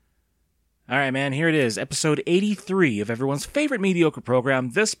All right, man, here it is, episode 83 of everyone's favorite mediocre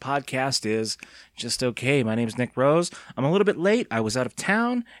program. This podcast is just okay. My name's Nick Rose. I'm a little bit late. I was out of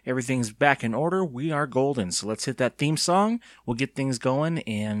town. Everything's back in order. We are golden. So let's hit that theme song. We'll get things going,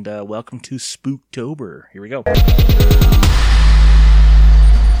 and welcome to Spooktober. Here we go.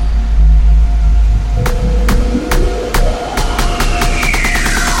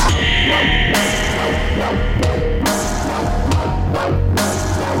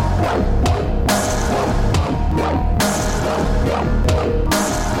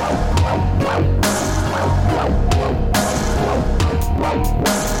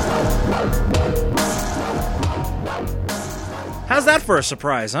 How's that for a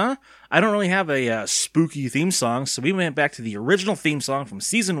surprise, huh? I don't really have a spooky theme song, so we went back to the original theme song from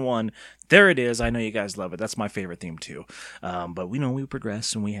season 1. There it is. I know you guys love it. That's my favorite theme too. But we know we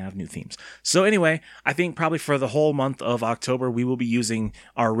progress and we have new themes. So anyway, I think probably for the whole month of October, we will be using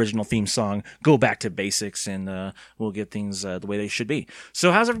our original theme song, go back to basics, and we'll get things the way they should be.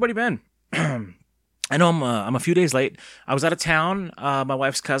 So how's everybody been? I know I'm a few days late. I was out of town. My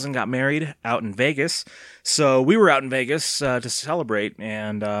wife's cousin got married out in Vegas. So we were out in Vegas to celebrate,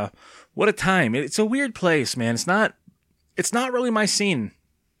 and what a time. It's a weird place, man. It's not really my scene.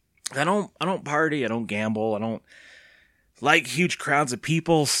 I don't party, I don't gamble, I don't like huge crowds of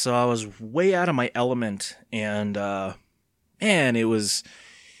people, so I was way out of my element, and man, it was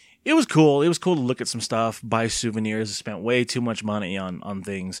cool. It was cool to look at some stuff, buy souvenirs. I spent way too much money on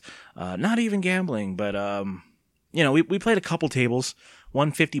things. Not even gambling, but we played a couple tables,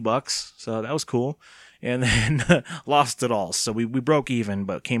 won $50, so that was cool. And then lost it all. So we broke even,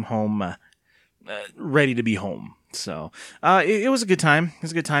 but came home ready to be home. So it was a good time. It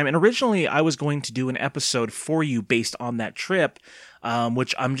was a good time. And originally I was going to do an episode for you based on that trip,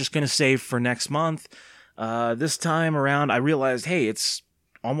 which I'm just going to save for next month. This time around, I realized, hey, it's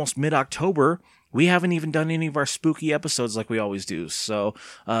almost mid-October. We haven't even done any of our spooky episodes like we always do. So,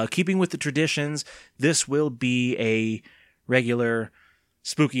 keeping with the traditions, this will be a regular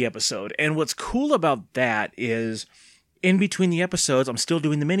spooky episode. And what's cool about that is, in between the episodes, I'm still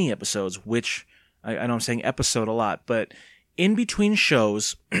doing the mini episodes, which, I know I'm saying episode a lot, but in between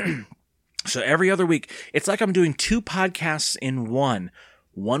shows, so every other week, it's like I'm doing 2 podcasts in one.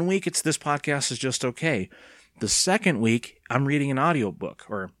 One week, it's This Podcast Is Just Okay. The second week, I'm reading an audiobook,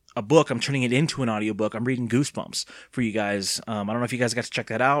 or a book. I'm turning it into an audiobook. I'm reading Goosebumps for you guys. I don't know if you guys got to check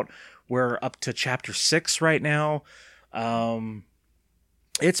that out. We're up to chapter 6 right now.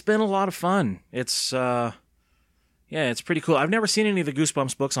 It's been a lot of fun. It's pretty cool. I've never seen any of the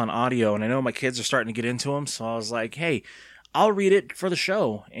Goosebumps books on audio, and I know my kids are starting to get into them, so I was like, hey, I'll read it for the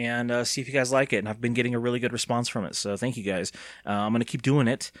show and see if you guys like it. And I've been getting a really good response from it, so thank you guys. I'm going to keep doing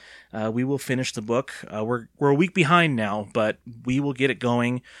it. We will finish the book. We're a week behind now, but we will get it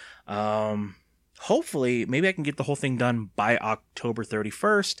going. Hopefully, maybe I can get the whole thing done by October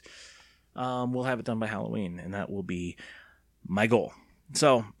 31st. We'll have it done by Halloween, and that will be my goal.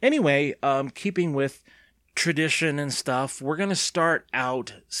 So anyway, keeping with tradition and stuff, we're gonna start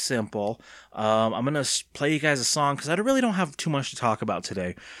out simple. I'm gonna play you guys a song because I really don't have too much to talk about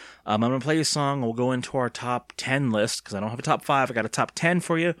today. I'm gonna play you a song. We'll go into our top 10 list because I don't have a top 5. I got a top 10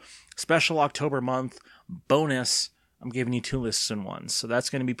 for you. Special October month bonus. I'm giving you 2 lists in one, so that's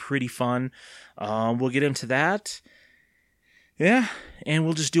gonna be pretty fun. We'll get into that. Yeah, and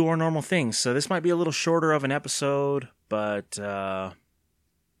we'll just do our normal things. So this might be a little shorter of an episode, but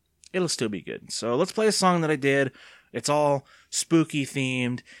it'll still be good. So let's play a song that I did. It's all spooky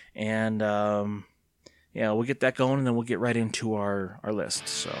themed, and we'll get that going, and then we'll get right into our list.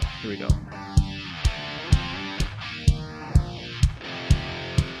 So here we go.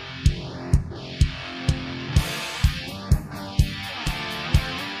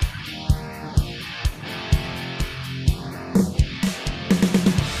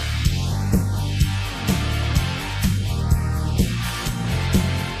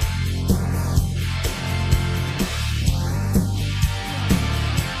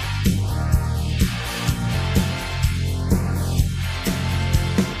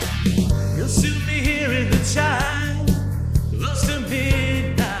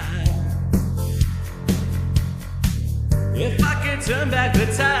 Turn back the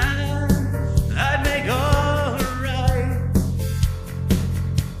time, I'd make all right.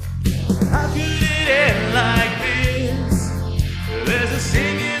 How could it end like this? There's a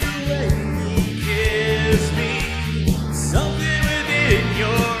sing in the way you kiss me. Something within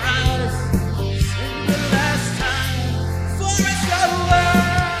your eyes. Sing the last time for it's over.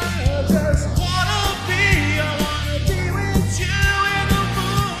 I just wanna be with you in the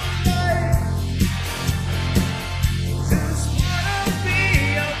moonlight. Just wanna be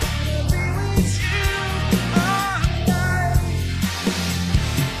with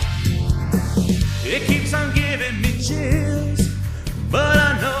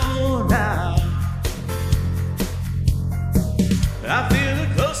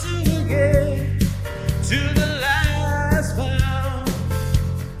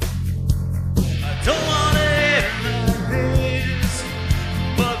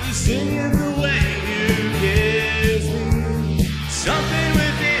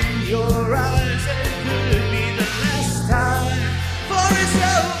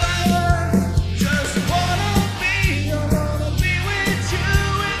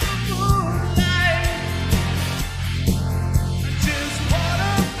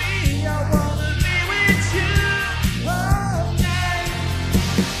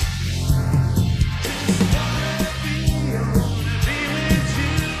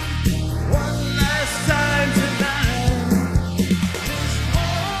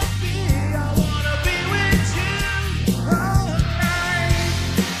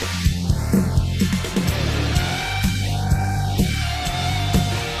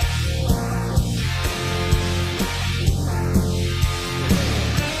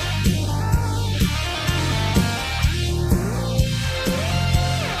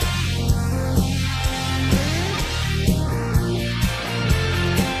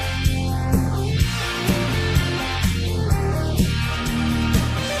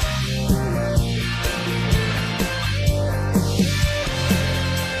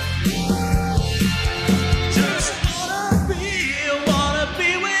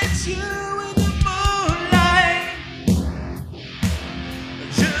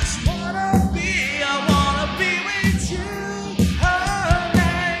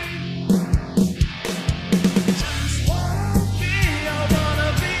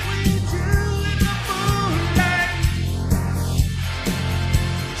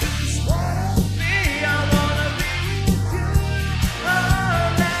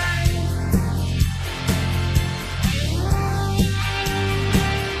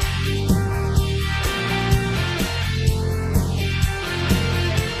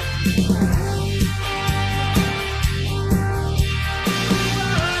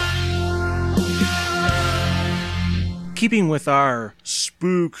keeping with our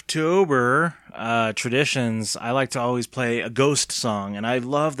Spooktober traditions, I like to always play a Ghost song, and I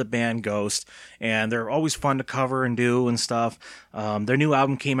love the band Ghost, and they're always fun to cover and do and stuff. Their new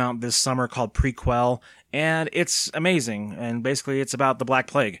album came out this summer called Prequel, and it's amazing, and basically it's about the Black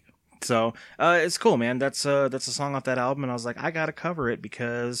Plague. So it's cool, man. That's a song off that album, and I was like, I gotta cover it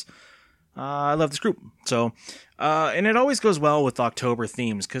because I love this group. So, and it always goes well with October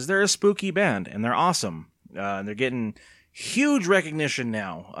themes because they're a spooky band, and they're awesome. They're getting huge recognition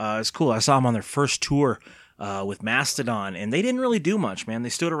now. It's cool. I saw them on their first tour with Mastodon, and they didn't really do much, man. They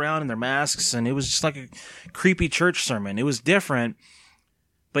stood around in their masks, and it was just like a creepy church sermon. It was different.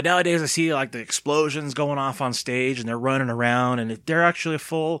 But nowadays I see like the explosions going off on stage, and they're running around, and they're actually a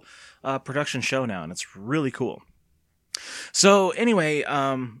full production show now, and it's really cool. So anyway,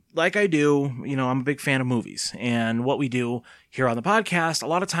 like I do, I'm a big fan of movies, and what we do here on the podcast, a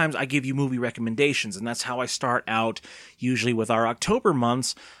lot of times I give you movie recommendations, and that's how I start out usually with our October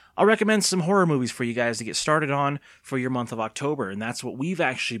months. I'll recommend some horror movies for you guys to get started on for your month of October, and that's what we've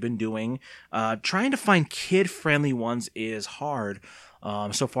actually been doing. Trying to find kid-friendly ones is hard.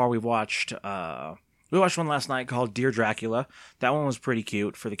 So far we watched one last night called Dear Dracula. That one was pretty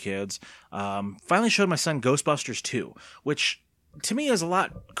cute for the kids. Finally showed my son Ghostbusters 2, which to me is a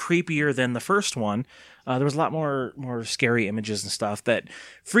lot creepier than the first one. There was a lot more scary images and stuff that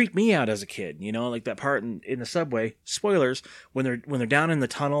freaked me out as a kid. Like that part in the subway. Spoilers, when they're down in the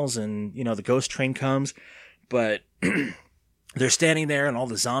tunnels and the ghost train comes, but they're standing there and all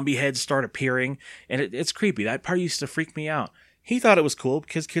the zombie heads start appearing, and it's creepy. That part used to freak me out. He thought it was cool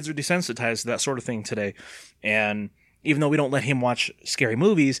because kids are desensitized to that sort of thing today. And even though we don't let him watch scary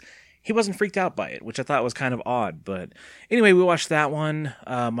movies, he wasn't freaked out by it, which I thought was kind of odd. But anyway, we watched that one.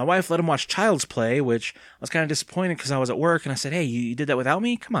 My wife let him watch Child's Play, which I was kind of disappointed because I was at work, and I said, hey, you did that without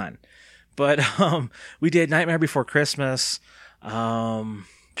me? Come on. But we did Nightmare Before Christmas. Trying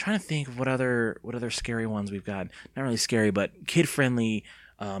to think of what other scary ones we've got. Not really scary, but kid-friendly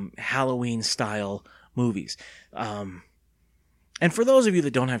Halloween-style movies. And for those of you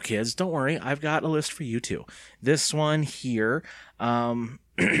that don't have kids, don't worry, I've got a list for you too. This one here, well,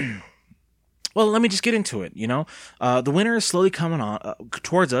 let me just get into it, The winter is slowly coming on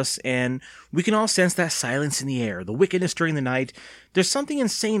towards us, and we can all sense that silence in the air, the wickedness during the night. There's something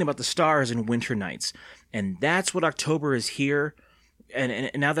insane about the stars in winter nights, and that's what October is here.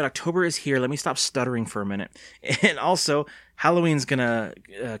 And now that October is here, let me stop stuttering for a minute. And also, Halloween's gonna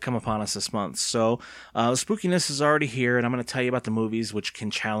come upon us this month. So, spookiness is already here, and I'm gonna tell you about the movies which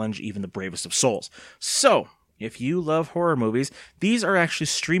can challenge even the bravest of souls. So, if you love horror movies, these are actually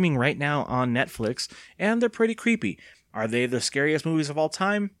streaming right now on Netflix, and they're pretty creepy. Are they the scariest movies of all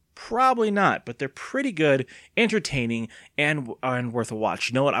time? Probably not, but they're pretty good, entertaining, and worth a watch.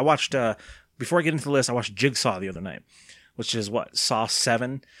 You know what? I watched, before I get into the list, I watched Jigsaw the other night, which is Saw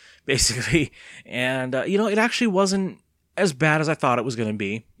 7, basically. And, it actually wasn't as bad as I thought it was going to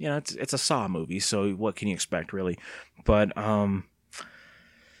be. It's a Saw movie, so what can you expect, really? But,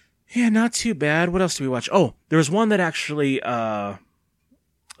 yeah, not too bad. What else did we watch? Oh, there was one that actually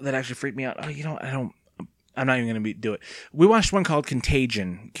freaked me out. Oh, I'm not even going to do it. We watched one called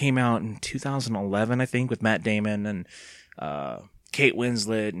Contagion. Came out in 2011, I think, with Matt Damon and Kate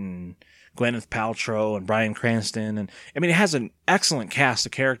Winslet and Gwyneth Paltrow and Bryan Cranston. And I mean, it has an excellent cast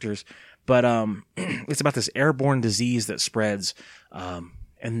of characters, but it's about this airborne disease that spreads,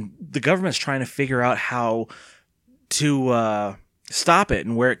 and the government's trying to figure out how to stop it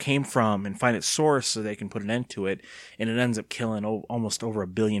and where it came from and find its source so they can put an end to it. And it ends up killing almost over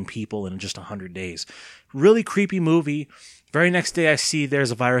 1 billion people in just 100 days. Really creepy movie. Very next day I see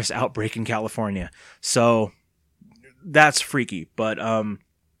there's a virus outbreak in California. So that's freaky, but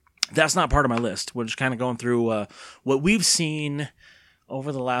that's not part of my list. We're just kind of going through what we've seen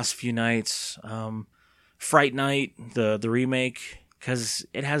over the last few nights. Fright Night, the remake, because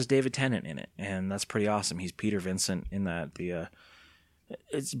it has David Tennant in it, and that's pretty awesome. He's Peter Vincent in that.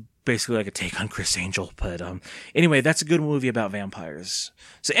 It's basically like a take on Chris Angel, but anyway, that's a good movie about vampires.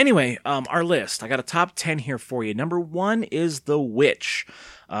 So anyway, our list. I got a top 10 here for you. Number 1 is The Witch.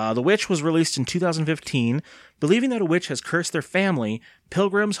 The Witch was released in 2015. Believing that a witch has cursed their family,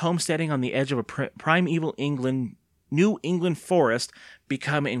 pilgrims homesteading on the edge of a primeval New England forest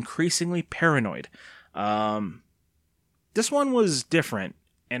become increasingly paranoid. This one was different,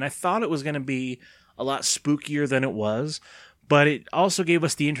 and I thought it was going to be a lot spookier than it was, but it also gave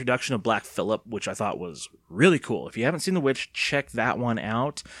us the introduction of Black Phillip, which I thought was really cool. If you haven't seen The Witch, check that one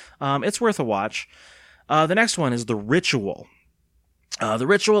out. It's worth a watch. The next one is The Ritual. The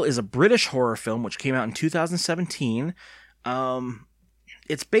Ritual is a British horror film which came out in 2017.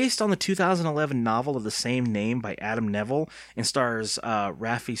 It's based on the 2011 novel of the same name by Adam Neville and stars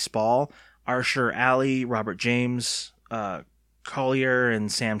Rafi Spall, Arshur Ali, Robert James, Collier,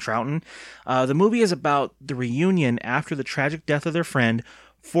 and Sam Troughton. The movie is about the reunion after the tragic death of their friend.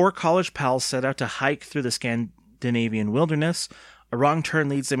 4 college pals set out to hike through the Scandinavian wilderness. A wrong turn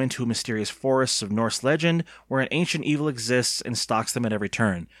leads them into mysterious forests of Norse legend, where an ancient evil exists and stalks them at every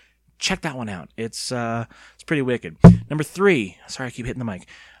turn. Check that one out. It's pretty wicked. Number 3. Sorry, I keep hitting the mic.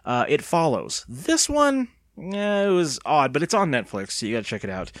 It Follows. This one, it was odd, but it's on Netflix, so you gotta check it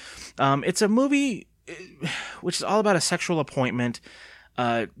out. It's a movie which is all about a sexual appointment.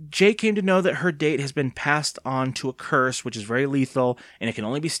 Jay came to know that her date has been passed on to a curse, which is very lethal, and it can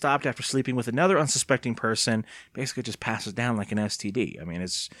only be stopped after sleeping with another unsuspecting person. Basically, it just passes down like an STD. I mean,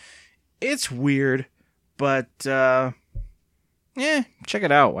 it's weird, but check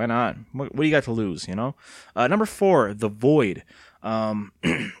it out. Why not? What do you got to lose? You know. Number 4, The Void. The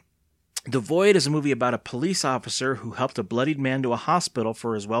Void is a movie about a police officer who helped a bloodied man to a hospital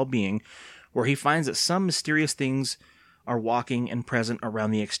for his well-being, where he finds that some mysterious things are walking and present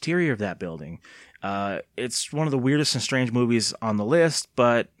around the exterior of that building. It's one of the weirdest and strange movies on the list,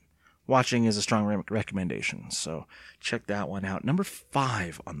 but watching is a strong recommendation, so check that one out. Number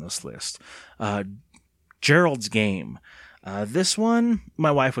 5 on this list, Gerald's Game. This one,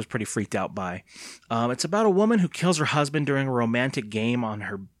 my wife was pretty freaked out by. It's about a woman who kills her husband during a romantic game on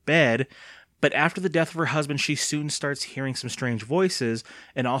her bed, but after the death of her husband, she soon starts hearing some strange voices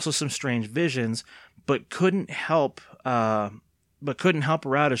and also some strange visions, but couldn't help her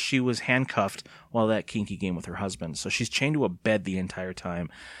out as she was handcuffed while that kinky game with her husband. So she's chained to a bed the entire time.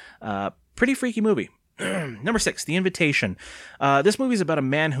 Pretty freaky movie. Number 6, The Invitation. This movie is about a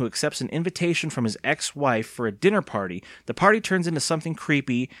man who accepts an invitation from his ex-wife for a dinner party. The party turns into something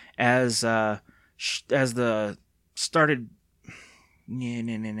creepy as the started...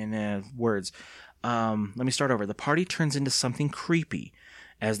 words. Let me start over. The party turns into something creepy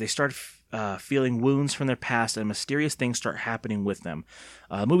as they start feeling wounds from their past and mysterious things start happening with them.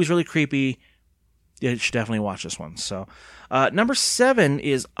 The movie's really creepy. You should definitely watch this one. So, number 7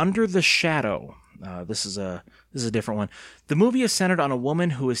 is Under the Shadow. This is a different one. The movie is centered on a woman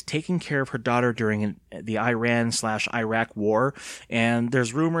who is taking care of her daughter during the Iran/Iraq war, and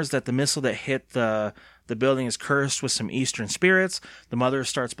there's rumors that the missile that hit the building is cursed with some Eastern spirits. The mother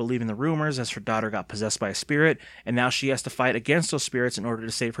starts believing the rumors as her daughter got possessed by a spirit, and now she has to fight against those spirits in order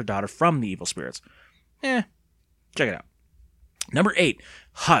to save her daughter from the evil spirits. Check it out. Number 8,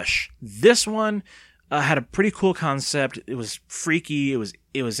 Hush. This one had a pretty cool concept. It was freaky.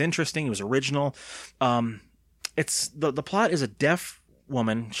 It was interesting. It was original. It's the plot is a deaf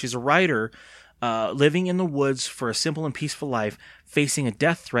woman. She's a writer, living in the woods for a simple and peaceful life, facing a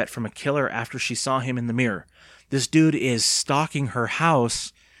death threat from a killer after she saw him in the mirror. This dude is stalking her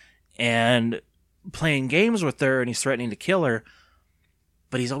house and playing games with her, and he's threatening to kill her,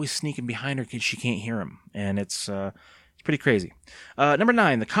 but he's always sneaking behind her because she can't hear him, and it's pretty crazy. Number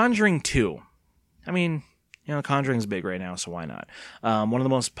 9, The Conjuring 2. I mean, you know, Conjuring's big right now, so why not? One of the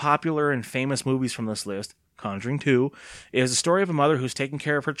most popular and famous movies from this list, Conjuring 2, is the story of a mother who's taking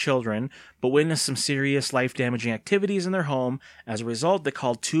care of her children, but witnessed some serious life-damaging activities in their home. As a result, they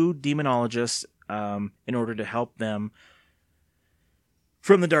called 2 demonologists in order to help them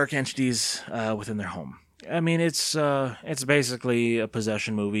from the dark entities within their home. I mean, it's basically a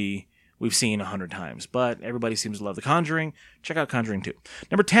possession movie we've seen 100 times, but everybody seems to love The Conjuring. Check out Conjuring 2.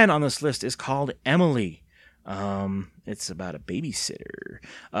 Number 10 on this list is called Emily. It's about a babysitter.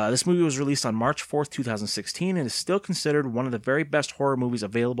 This movie was released on March 4th, 2016, and is still considered one of the very best horror movies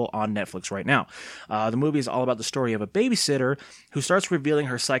available on Netflix right now. The movie is all about the story of a babysitter who starts revealing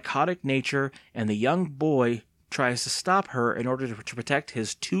her psychotic nature, and the young boy tries to stop her in order to protect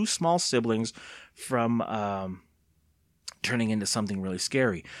his 2 small siblings from turning into something really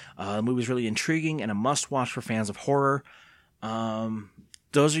scary. The movie is really intriguing and a must-watch for fans of horror.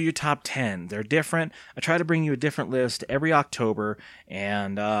 Those are your top 10. They're different. I try to bring you a different list every October,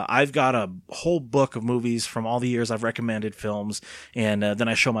 and I've got a whole book of movies from all the years I've recommended films, and then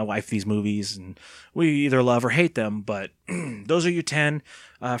I show my wife these movies, and we either love or hate them, but those are your 10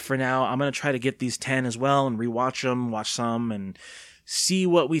 for now. I'm going to try to get these 10 as well and rewatch them, watch some, and see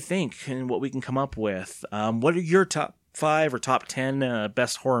what we think and what we can come up with. What are your top 5 or top 10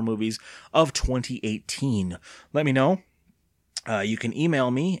 best horror movies of 2018? Let me know. You can email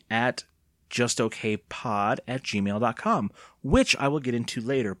me at justokpod@gmail.com, which I will get into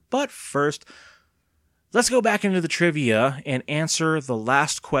later. But first, let's go back into the trivia and answer the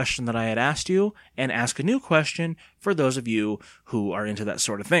last question that I had asked you and ask a new question for those of you who are into that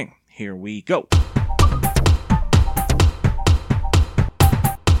sort of thing. Here we go.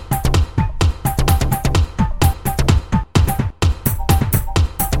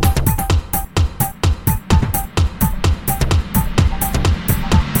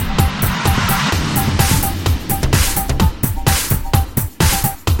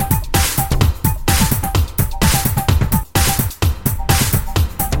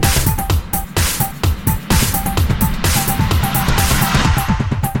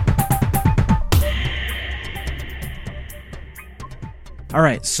 All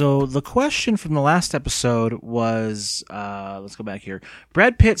right, so the question from the last episode was, let's go back here.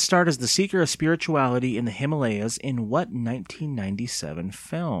 Brad Pitt starred as the Seeker of Spirituality in the Himalayas in what 1997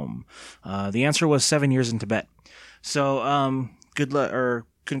 film? The answer was 7 Years in Tibet. So, good luck, or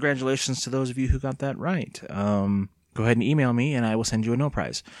congratulations to those of you who got that right. Go ahead and email me, and I will send you a no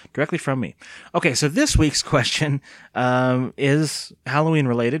prize directly from me. Okay, so this week's question is Halloween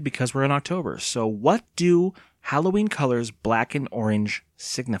related because we're in October. So, what do Halloween colors black and orange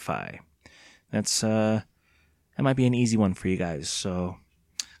signify? That might be an easy one for you guys. So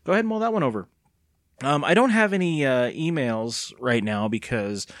go ahead and mull that one over. I don't have any emails right now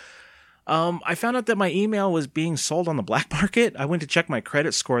because I found out that my email was being sold on the black market. I went to check my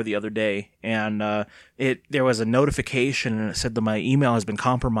credit score the other day, and there was a notification, and it said that my email has been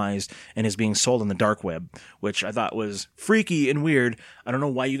compromised and is being sold on the dark web, which I thought was freaky and weird. I don't know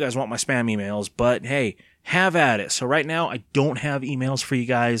why you guys want my spam emails, but hey, have at it. So right now, I don't have emails for you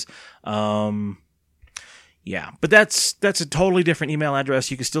guys. Yeah, but that's a totally different email address.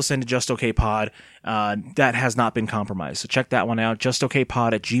 You can still send to JustOKPod. That has not been compromised. So check that one out,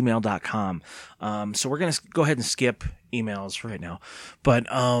 justokpod@gmail.com. So we're going to go ahead and skip emails for right now. But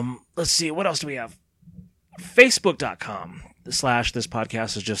let's see, what else do we have? Facebook.com/this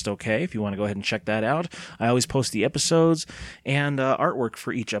podcast is just okay. If you want to go ahead and check that out. I always post the episodes and artwork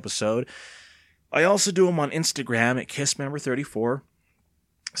for each episode. I also do them on Instagram at KissMember34.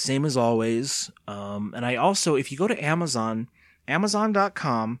 Same as always. And I also, if you go to Amazon,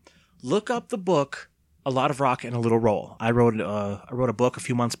 Amazon.com, look up the book, A Lot of Rock and a Little Roll. I wrote a book a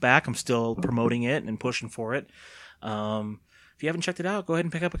few months back. I'm still promoting it and pushing for it. If you haven't checked it out, go ahead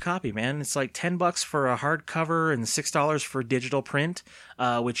and pick up a copy, man. It's like $10 for a hardcover and $6 for digital print,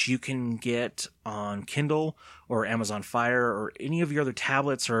 which you can get on Kindle or Amazon Fire or any of your other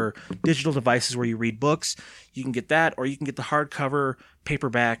tablets or digital devices where you read books. You can get that, or you can get the hardcover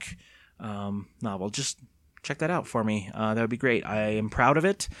paperback novel. Just check that out for me. That would be great. I am proud of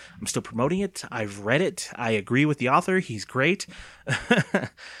it. I'm still promoting it. I've read it. I agree with the author. He's great.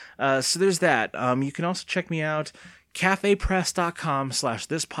 So there's that. You can also check me out.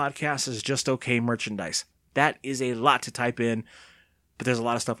 cafepress.com/this podcast is just okay merchandise. That is a lot to type in, but there's a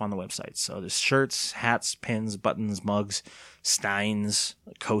lot of stuff on the website. So there's shirts, hats, pins, buttons, mugs, steins,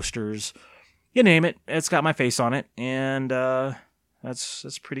 coasters, you name it. It's got my face on it, and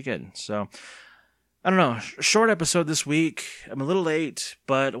that's pretty good. So I don't know, short episode this week. I'm a little late,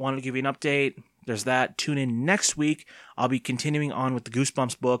 but I wanted to give you an update. There's that. Tune in next week. I'll be continuing on with the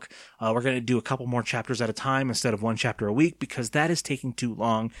Goosebumps book. We're going to do a couple more chapters at a time instead of one chapter a week because that is taking too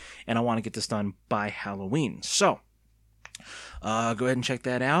long, and I want to get this done by Halloween. So go ahead and check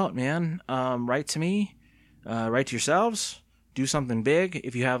that out, man. Write to me. Write to yourselves. Do something big.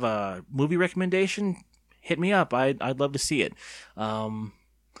 If you have a movie recommendation, hit me up. I'd love to see it. I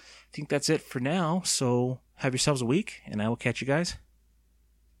think that's it for now. So have yourselves a week, and I will catch you guys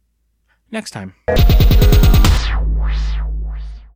next time.